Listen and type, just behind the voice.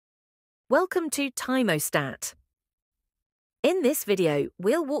Welcome to Timeostat. In this video,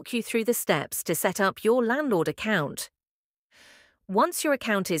 we'll walk you through the steps to set up your landlord account. Once your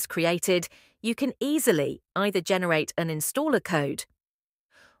account is created, you can easily either generate an installer code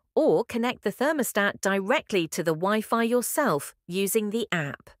or connect the thermostat directly to the Wi-Fi yourself using the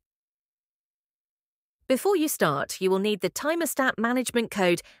app. Before you start, you will need the Timeostat management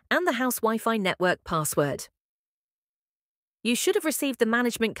code and the house Wi-Fi network password. You should have received the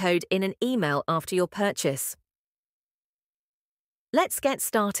management code in an email after your purchase. Let's get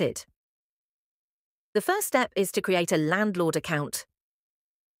started. The first step is to create a landlord account.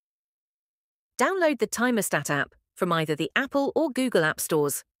 Download the Timeostat app from either the Apple or Google App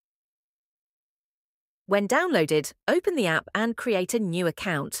Stores. When downloaded, open the app and create a new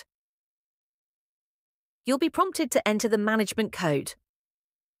account. You'll be prompted to enter the management code.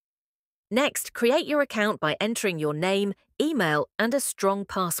 Next, create your account by entering your name, email, and a strong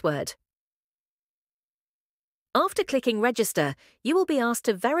password. After clicking Register, you will be asked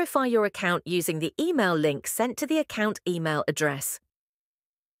to verify your account using the email link sent to the account email address.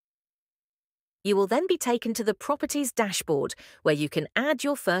 You will then be taken to the Properties dashboard, where you can add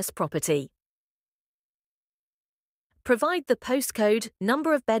your first property. Provide the postcode,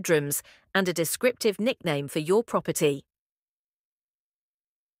 number of bedrooms, and a descriptive nickname for your property.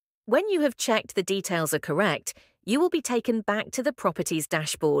 When you have checked the details are correct, you will be taken back to the Properties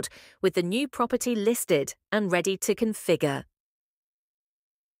dashboard with the new property listed and ready to configure.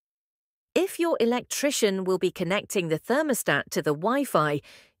 If your electrician will be connecting the thermostat to the Wi-Fi,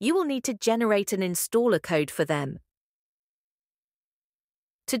 you will need to generate an installer code for them.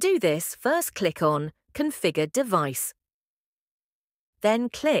 To do this, first click on Configure Device. Then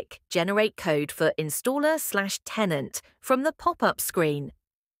click Generate Code for Installer/Tenant from the pop-up screen.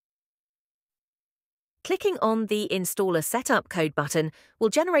 Clicking on the Installer Setup Code button will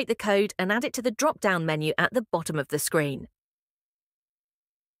generate the code and add it to the drop-down menu at the bottom of the screen.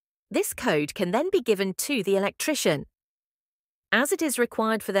 This code can then be given to the electrician, as it is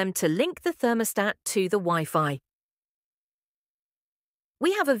required for them to link the thermostat to the Wi-Fi.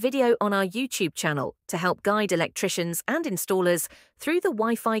 We have a video on our YouTube channel to help guide electricians and installers through the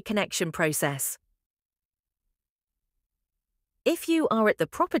Wi-Fi connection process. If you are at the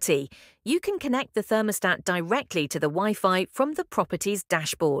property, you can connect the thermostat directly to the Wi-Fi from the Properties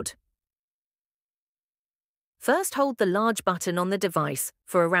dashboard. First, hold the large button on the device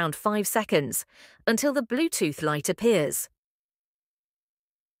for around 5 seconds until the Bluetooth light appears.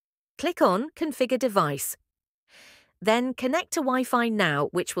 Click on Configure Device. Then connect to Wi-Fi Now,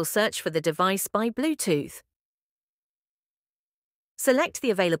 which will search for the device by Bluetooth. Select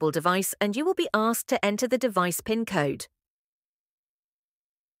the available device and you will be asked to enter the device PIN code.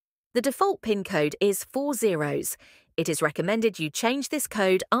 The default PIN code is 4 zeros. It is recommended you change this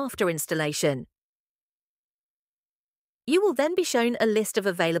code after installation. You will then be shown a list of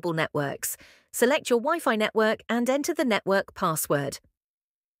available networks. Select your Wi-Fi network and enter the network password.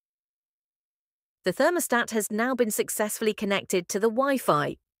 The thermostat has now been successfully connected to the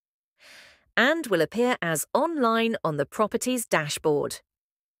Wi-Fi and will appear as online on the Properties dashboard.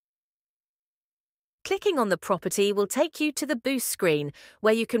 Clicking on the property will take you to the boost screen,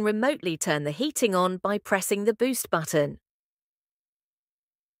 where you can remotely turn the heating on by pressing the boost button.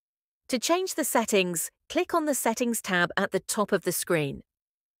 To change the settings, click on the Settings tab at the top of the screen.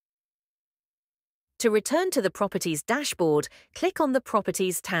 To return to the Properties dashboard, click on the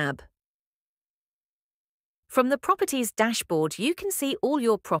Properties tab. From the Properties dashboard, you can see all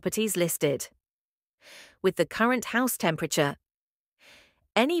your properties listed, with the current house temperature,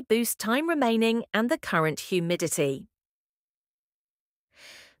 any boost time remaining, and the current humidity.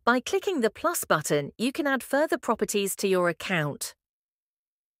 By clicking the plus button, you can add further properties to your account.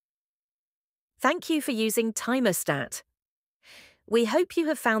 Thank you for using Timeostat. We hope you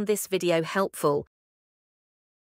have found this video helpful